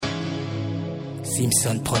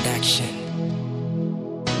Simpson Production.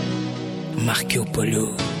 Marco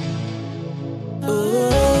Polo.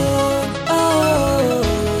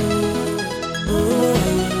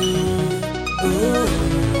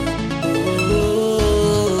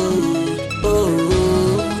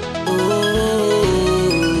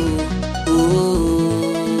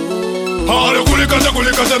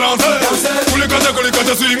 Kulikata danser,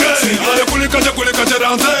 kulikata swinge. Allez kulikata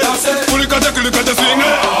danser, kulikata swinge.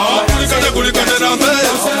 Kulikata danser,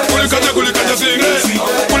 kulikata swinge.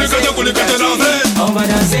 Kulikata danser. On va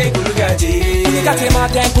danser kulikati. Kulikati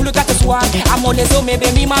matin, kulikati soir. À mon réseau, mes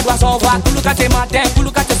bénis, ma doit s'en voir. Kulikati matin,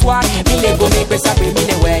 kulikati soir. Mille gommés, peut s'appeler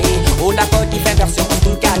mille way. On a pas différentes versions pour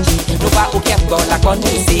kulikati. Nous va au Cap, on la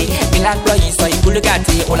connaît. Mais la gloire, ils sont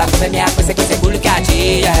kulikati. On la fait bien, c'est que c'est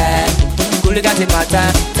kulikati. Kulikati matin,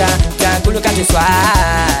 kulikati soir.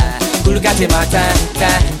 Kulikati matin,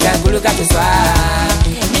 kulikati soir.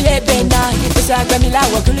 Il est bénin, il ça comme il a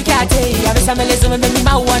ou kulikati. Avec ça, mais les hommes, même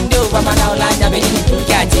ma wando, va m'en avoir la nave,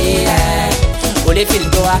 kulikati. Pour les fils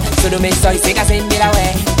d'oie, solo mes soins, c'est cassé, mais la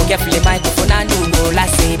ouais. Pour qu'il y ait les microphones à nous, la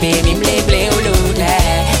CB, mime les blés ou l'autre.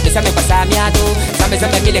 Mais ça me passe à bientôt, ça me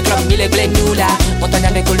fait mille clubs, mille blés nous là. Montagne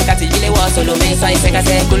avec kulikati, il est wa, solo mes soins, c'est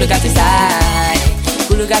cassé, kulikati ça.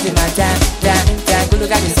 Kulikati matin,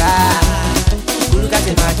 kulikati soir.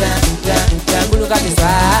 Kulikati matin, kulikati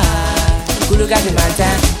soir. Kulikati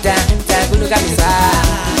matin, kulikati soir.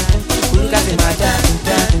 Kulikati matin,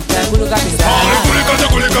 kulikati soir.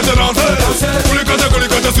 Kulikata danser,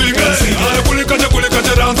 kulikata swinge. Allez kulikata danser,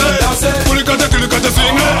 kulikata swinge.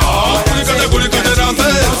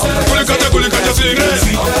 Kulikata danser, kulikata swinge.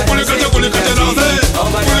 Kulikata danser,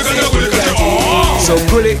 kulikata. So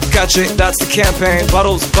Catche, that's the campaign.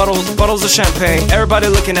 Bottles of champagne. Everybody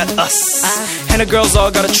looking at us. And the girls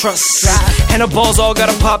all gotta trust. And the balls all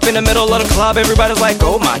gotta pop in the middle of the club. Everybody's like,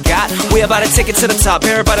 oh my god, we about to take it to the top.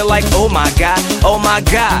 Everybody like, oh my god,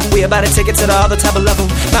 we about to take it to the other type of level.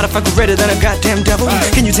 Matter of fact, we're greater than a goddamn devil.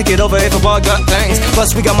 Can you take it over if a bar got things?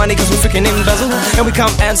 Plus we got money cause we freaking embezzle. And we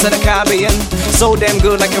come answer the Caribbean. So damn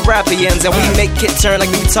good like Arabians. And we make it turn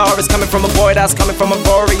like the guitar is coming from a boy that's coming from a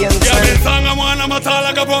Borean.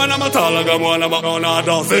 On a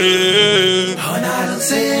dansé.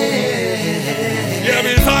 Yeah,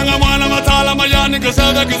 mi sanga mwana matala mayani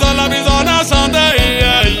kusada kuzala bizona chante.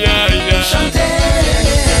 Chante.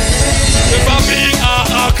 C'est pas bien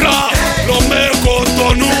à Accra, Lomé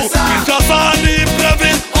Cotonou, Kinshasa,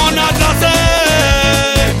 Libreville, on a dansé.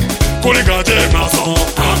 Kulikati maçon,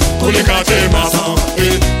 kulikati maçon,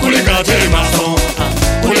 kulikati maçon,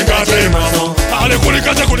 kulikati maçon. Allez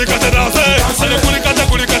kulikati danser, allez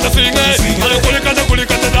kulikati swinge, allez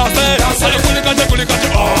kulikati danser, allez kulikati.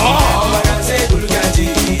 On va danser kulikati,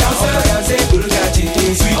 on va danser kulikati,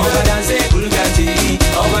 on va danser kulikati,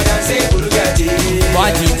 on va danser kulikati.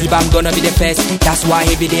 Boy, deep, I'm gonna be the best. That's why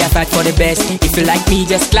every day I fight for the best. If you like me,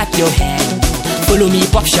 just clap your hand. Follow me,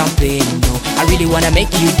 pop champagne. No, I really wanna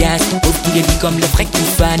make you dance. Off to the beat comme le frère qui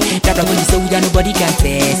fan. That rap on the soul that nobody can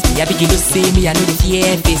test me. I begin to say me, I know the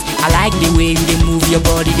fear face. I like the way you move your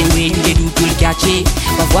body, the way you do tout le Catche.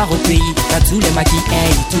 Va voir au pays, dans tous les maquis,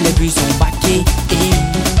 tous les bus sont baqués.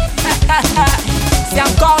 C'est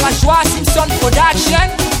encore la joie, Simpson Production.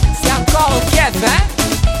 C'est encore au Kiev, hein?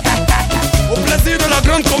 Au plaisir de la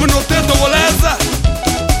grande communauté togolaise,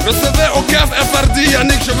 recevez au Kiev FRD,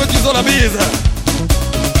 Yannick, je veux qu'ils ont la bise.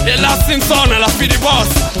 Et la Simpson, la fille du boss.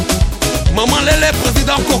 Maman Lélé,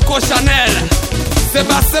 président Coco Chanel.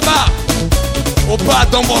 Seba, Opa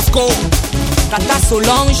Don Bosco. Tata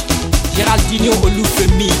Solange, Géraldinho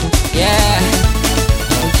Olufemi. Yeah.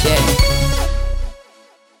 Okay.